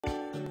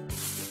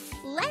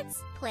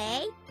Let's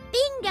play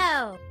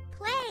bingo.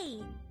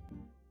 Play.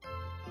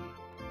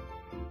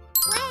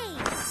 Play.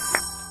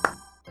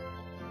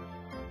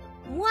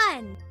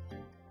 1.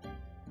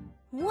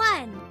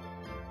 1.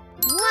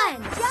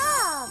 1.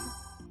 Job.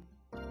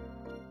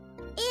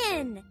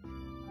 In.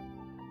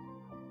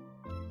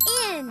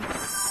 In.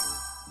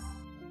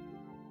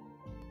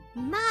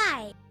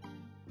 My.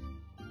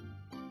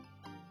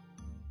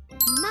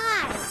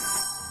 My.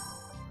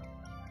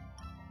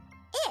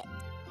 It.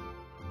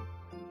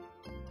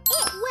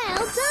 It.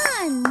 Well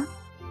done!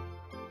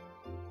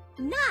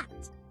 Not.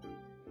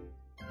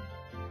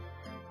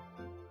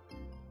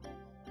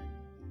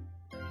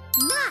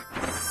 Not.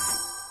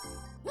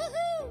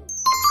 Woohoo!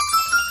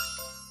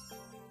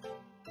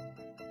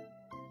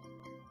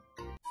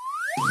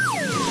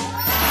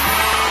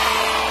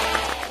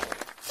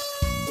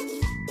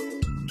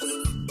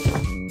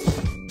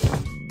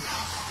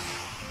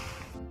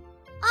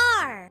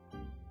 R.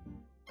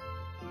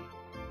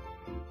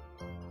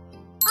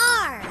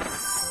 R.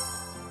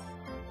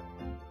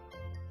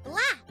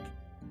 Black.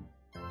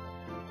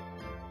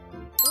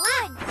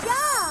 Black. Good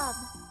job.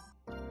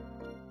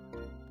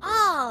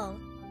 All.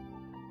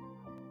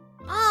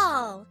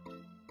 All.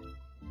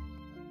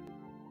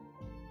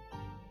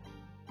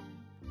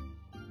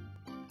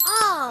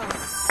 All.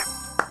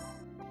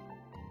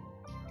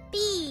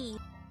 B.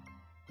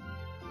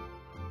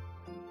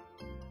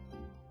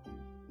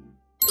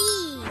 B.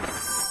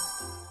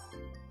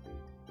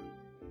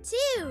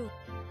 2.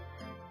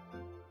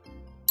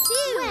 2.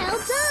 Well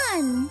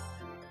done!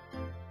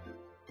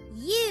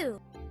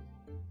 U.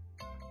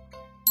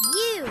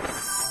 U.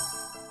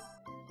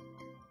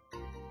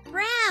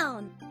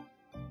 Brown.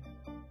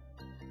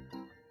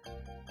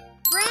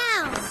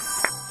 Brown.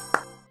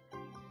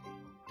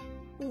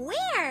 Where?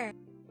 Where?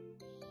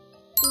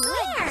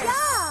 Good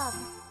job!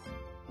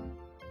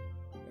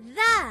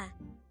 The.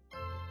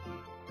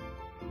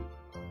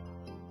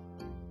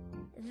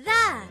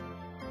 The.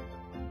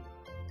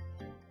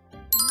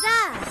 The.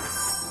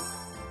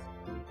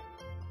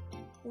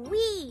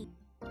 We.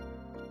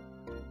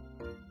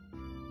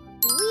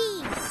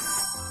 We.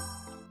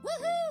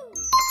 Woohoo!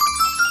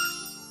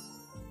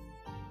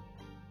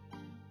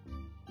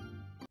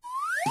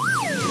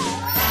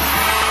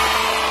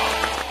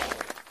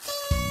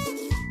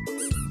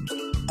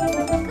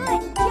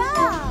 Good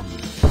job!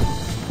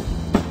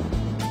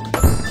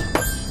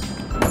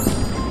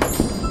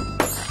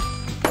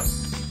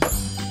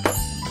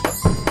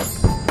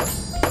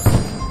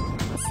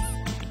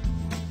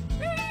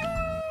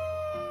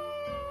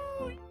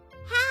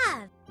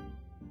 Have.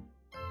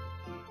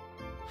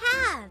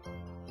 Have.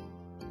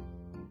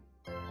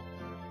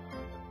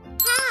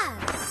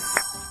 Have.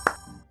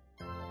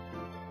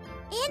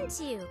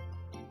 Into.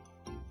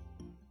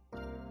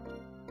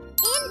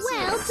 Into.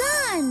 Well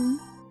done!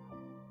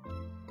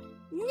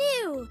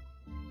 New.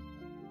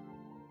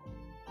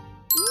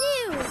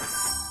 New.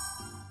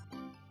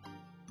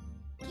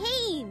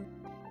 Came.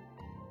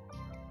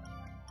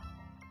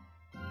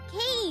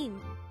 Came.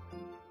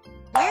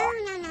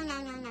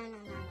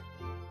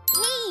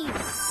 Came.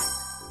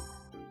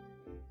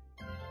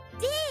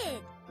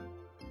 Did.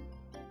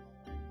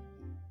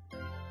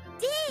 Did.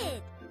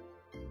 Did.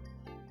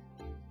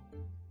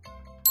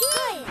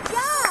 Good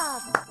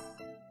job!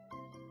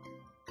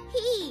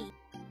 He.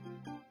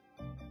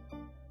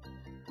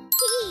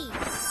 He.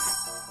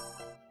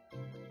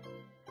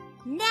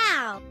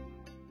 Now.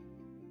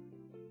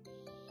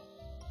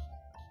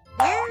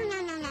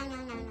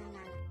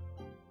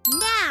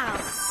 Now.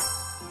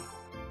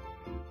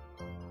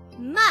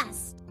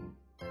 Must.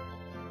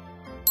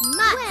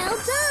 Must. Well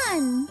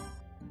done!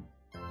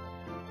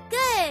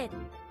 Good.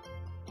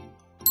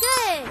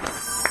 Good.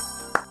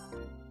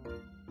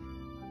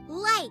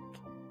 Like.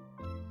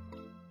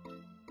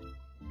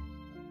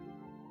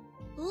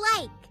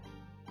 Like.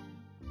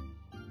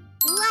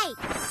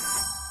 Like.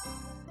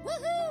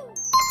 Woohoo!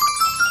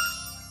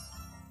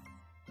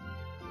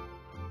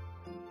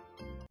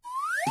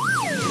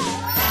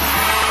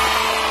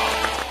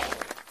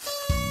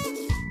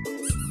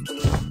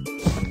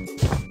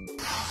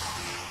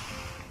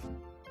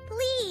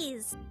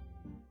 Please.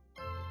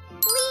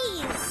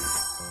 Please.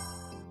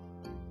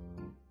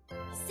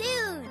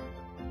 Soon. Soon.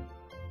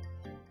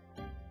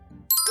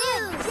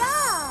 Good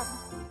job!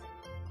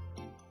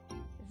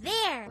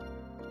 There.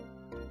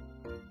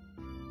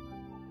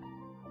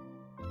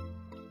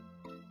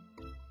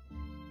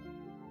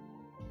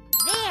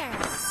 There.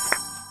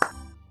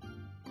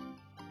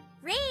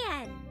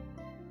 Ran.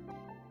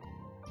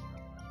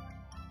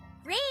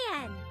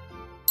 Ran.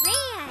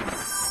 Ran.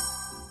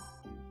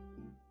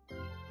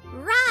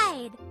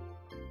 Ride.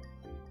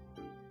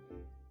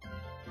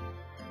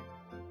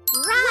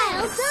 Ride.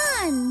 Well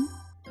done!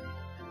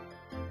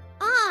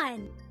 On.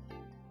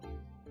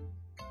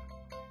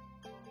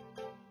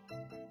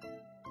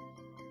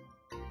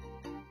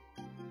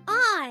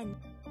 On.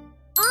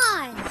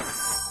 On.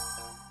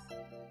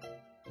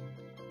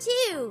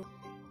 2.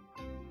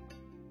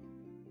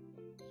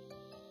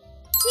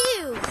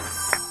 2.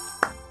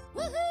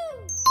 Woohoo!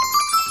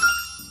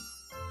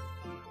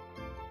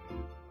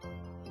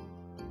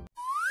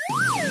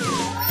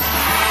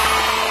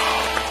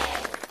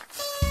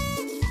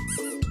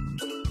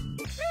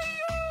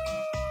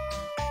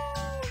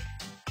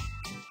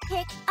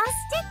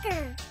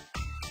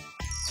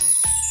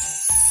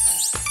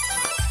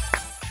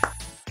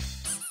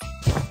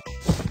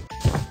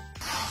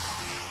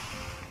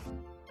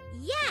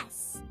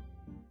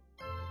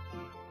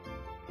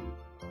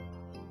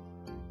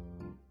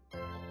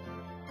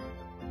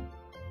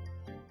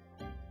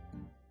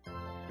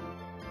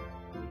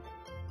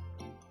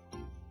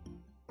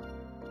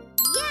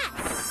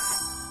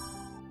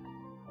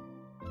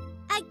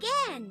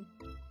 Again.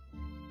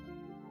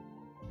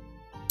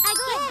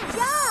 Good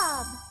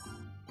job!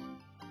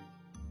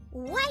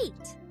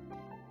 Wait.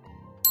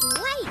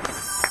 Wait.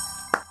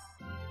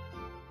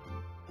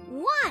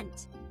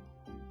 Want.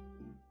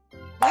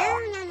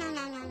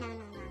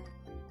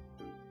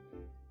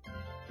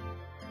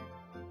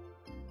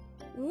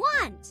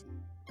 Want.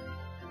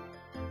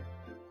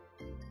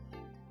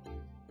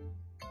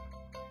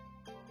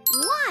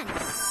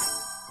 Want.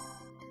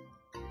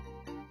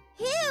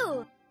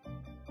 Who?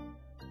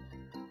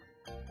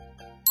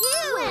 Who?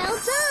 Well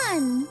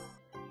done!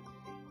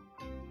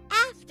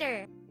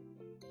 After.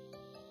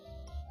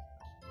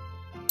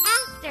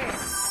 After.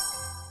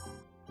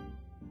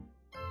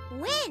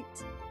 Went.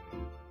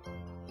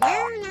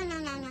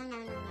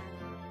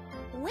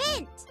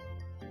 Went.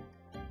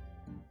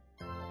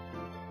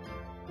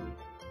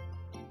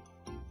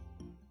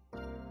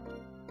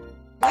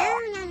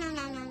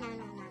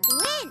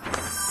 Went.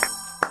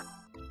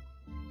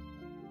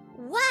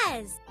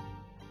 Was.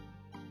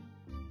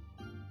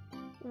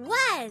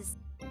 Was.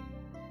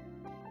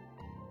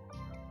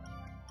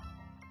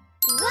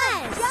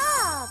 Good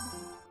job!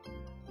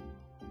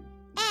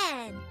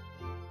 And.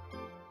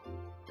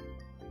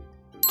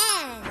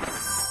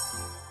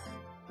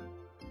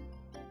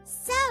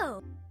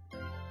 So.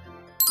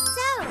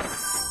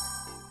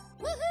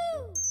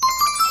 Woohoo!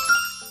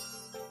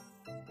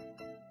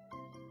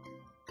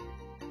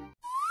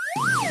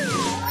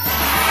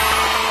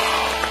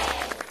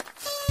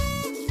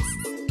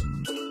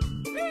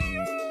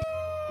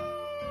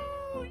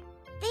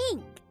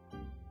 Think.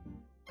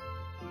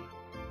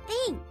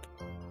 Think.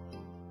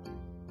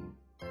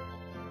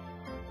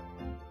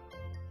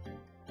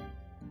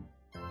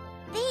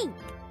 Think.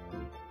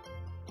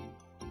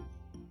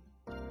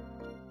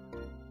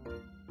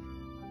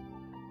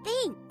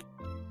 Think.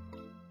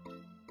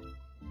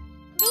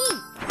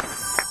 Think.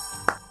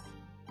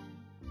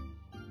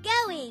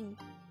 Going.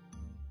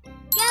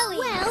 Going.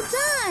 Well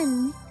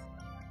done!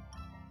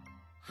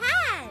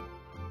 Had.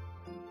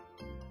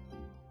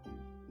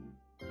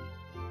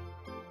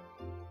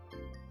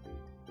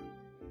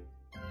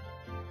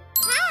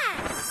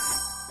 Had.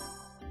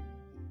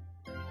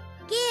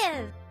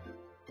 Give.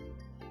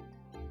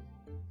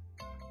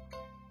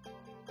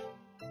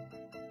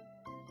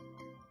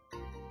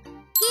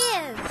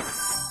 Give.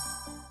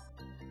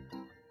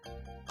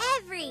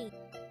 Every.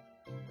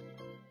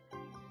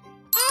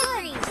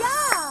 Every. Good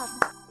job!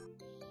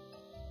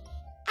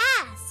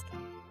 Ask.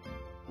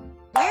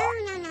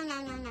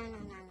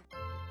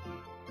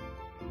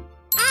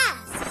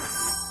 Ask.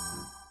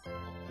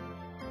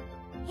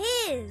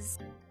 His.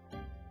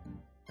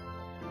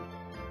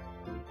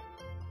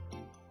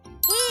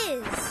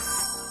 His.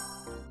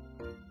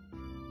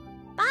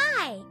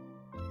 Buy.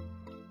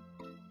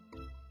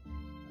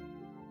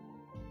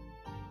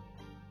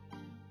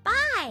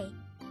 Buy.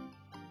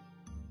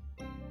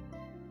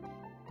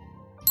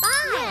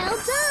 Buy. Well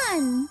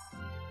done!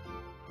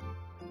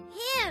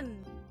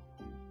 Him.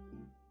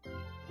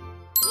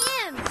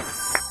 Him.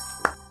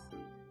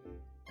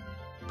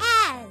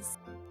 As.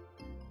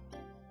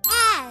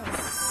 As.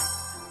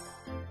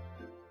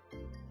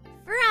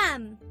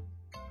 From.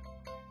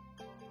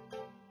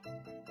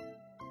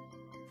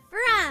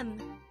 From. From.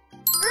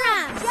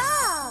 Good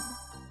job!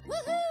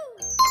 Woohoo!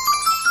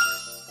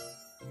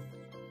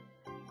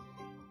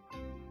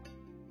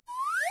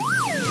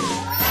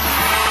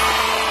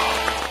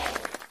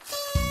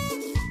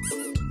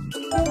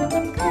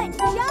 Good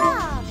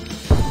job!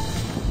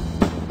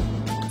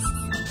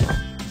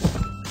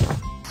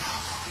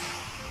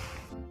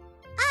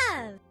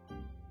 Of.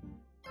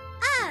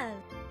 Of.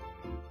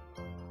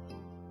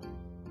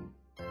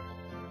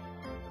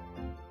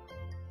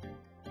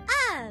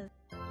 Of.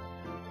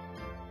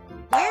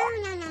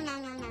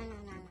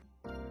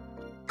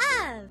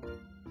 Of.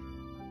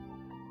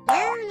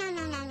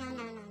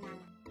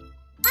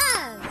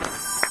 Of.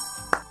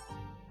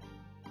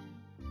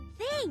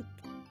 Think.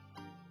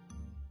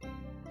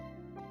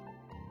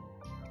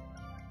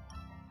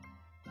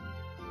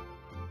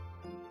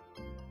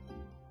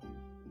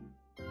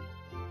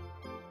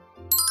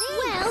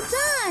 Well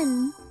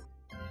done!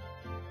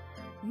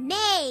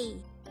 May.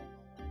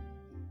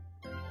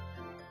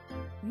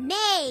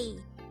 May.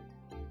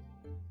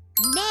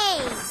 May.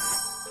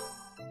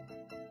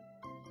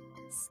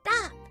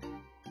 Stop.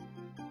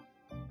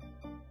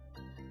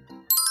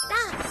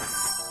 Stop.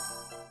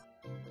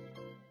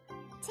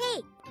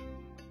 Take.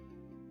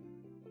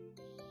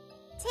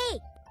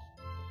 Take.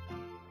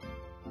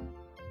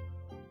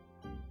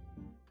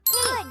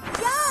 Good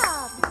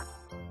job!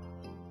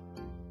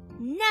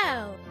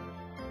 No.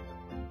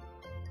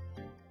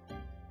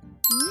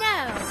 No.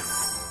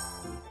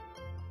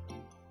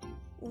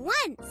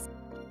 Once.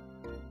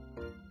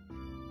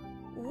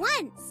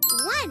 Once.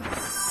 Once.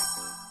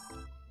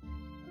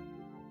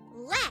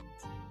 Let.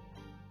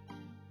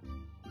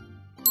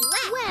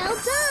 Let. Well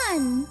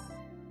done!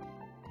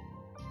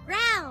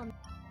 Round.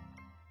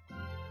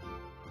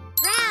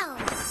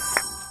 Round.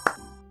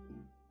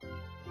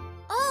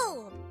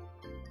 Old.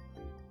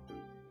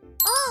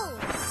 Old.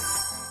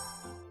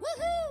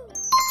 Woohoo!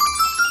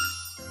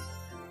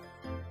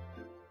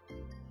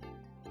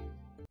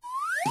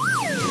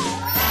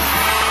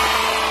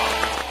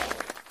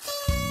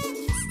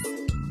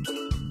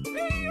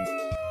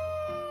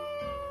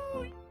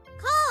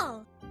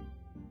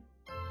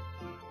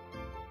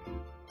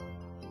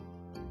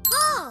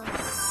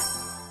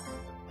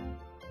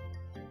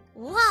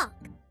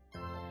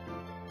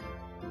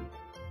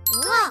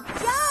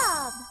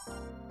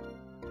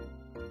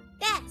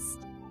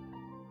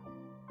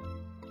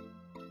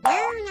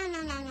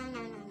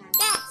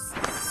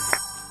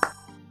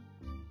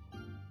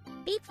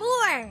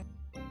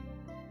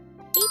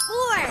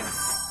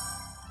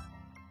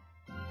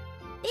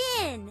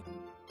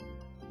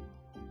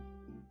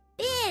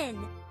 In.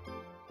 In.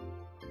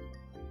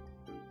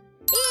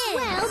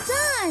 Well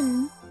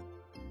done.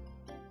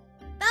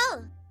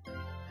 Bow.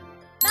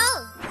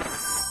 Bow.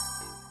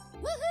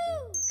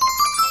 Woohoo!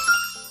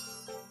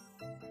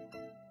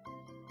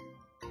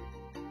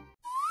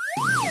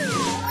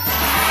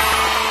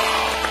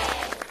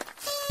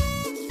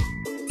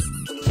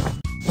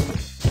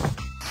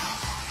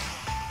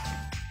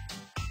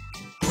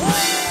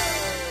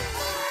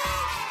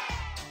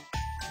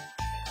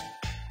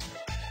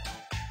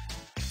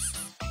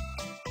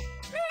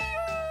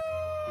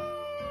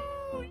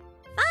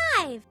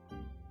 Five.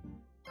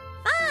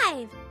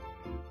 Five.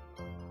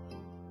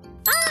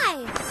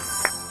 Five.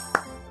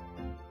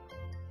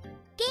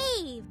 Gave.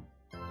 Gave.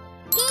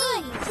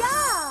 Good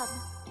job.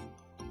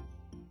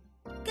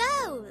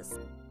 Goes.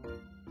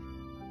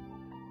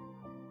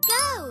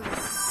 Goes.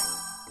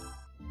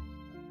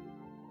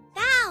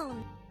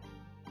 Down.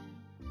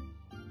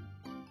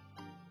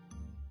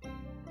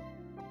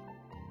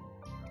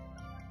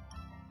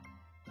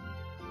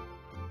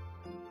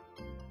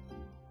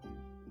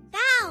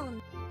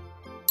 Down.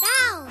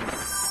 Down.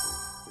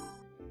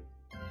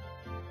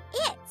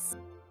 It's.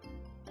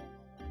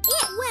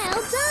 It.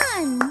 Well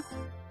done.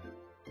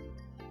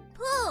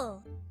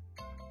 Pull.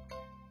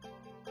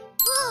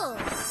 Pull.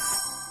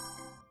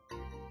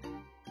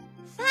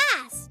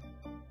 Fast.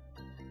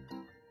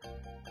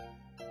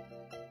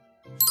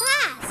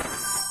 Fast.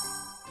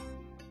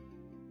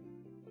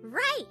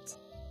 Right.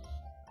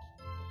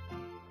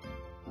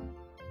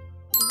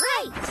 Right.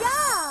 Good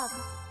job.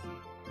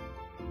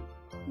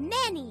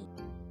 Many.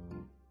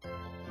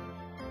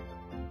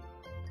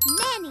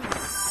 Many.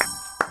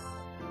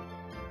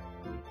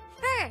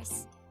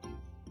 First.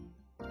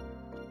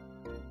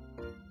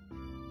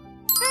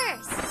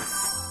 First.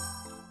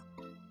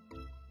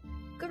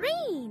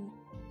 Green.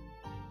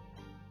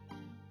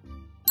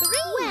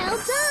 Green. Well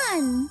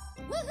done.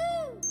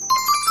 Woohoo!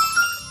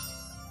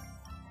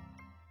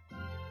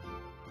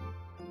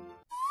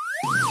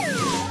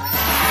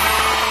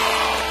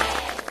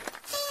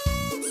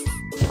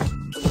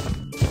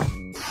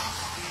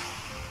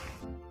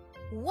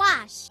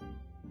 Wash.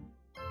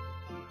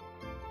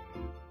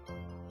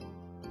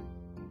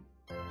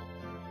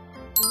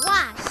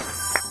 Wash.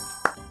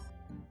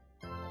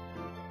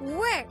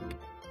 Work.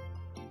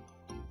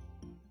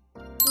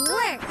 Work.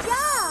 Good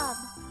job.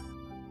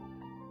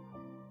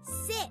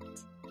 Sit.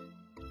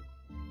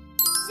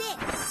 Sit.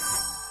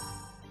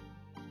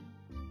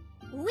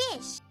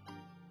 Wish.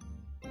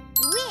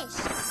 Wish.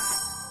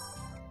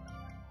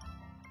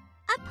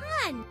 A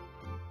pun.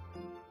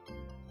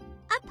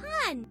 A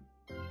pun.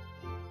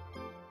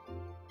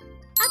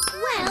 A pun.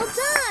 Well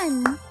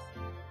done.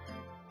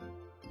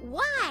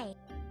 Why?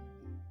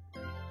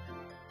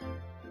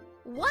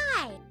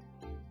 Why?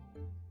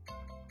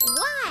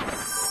 Why?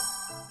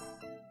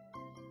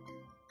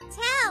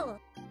 Tell.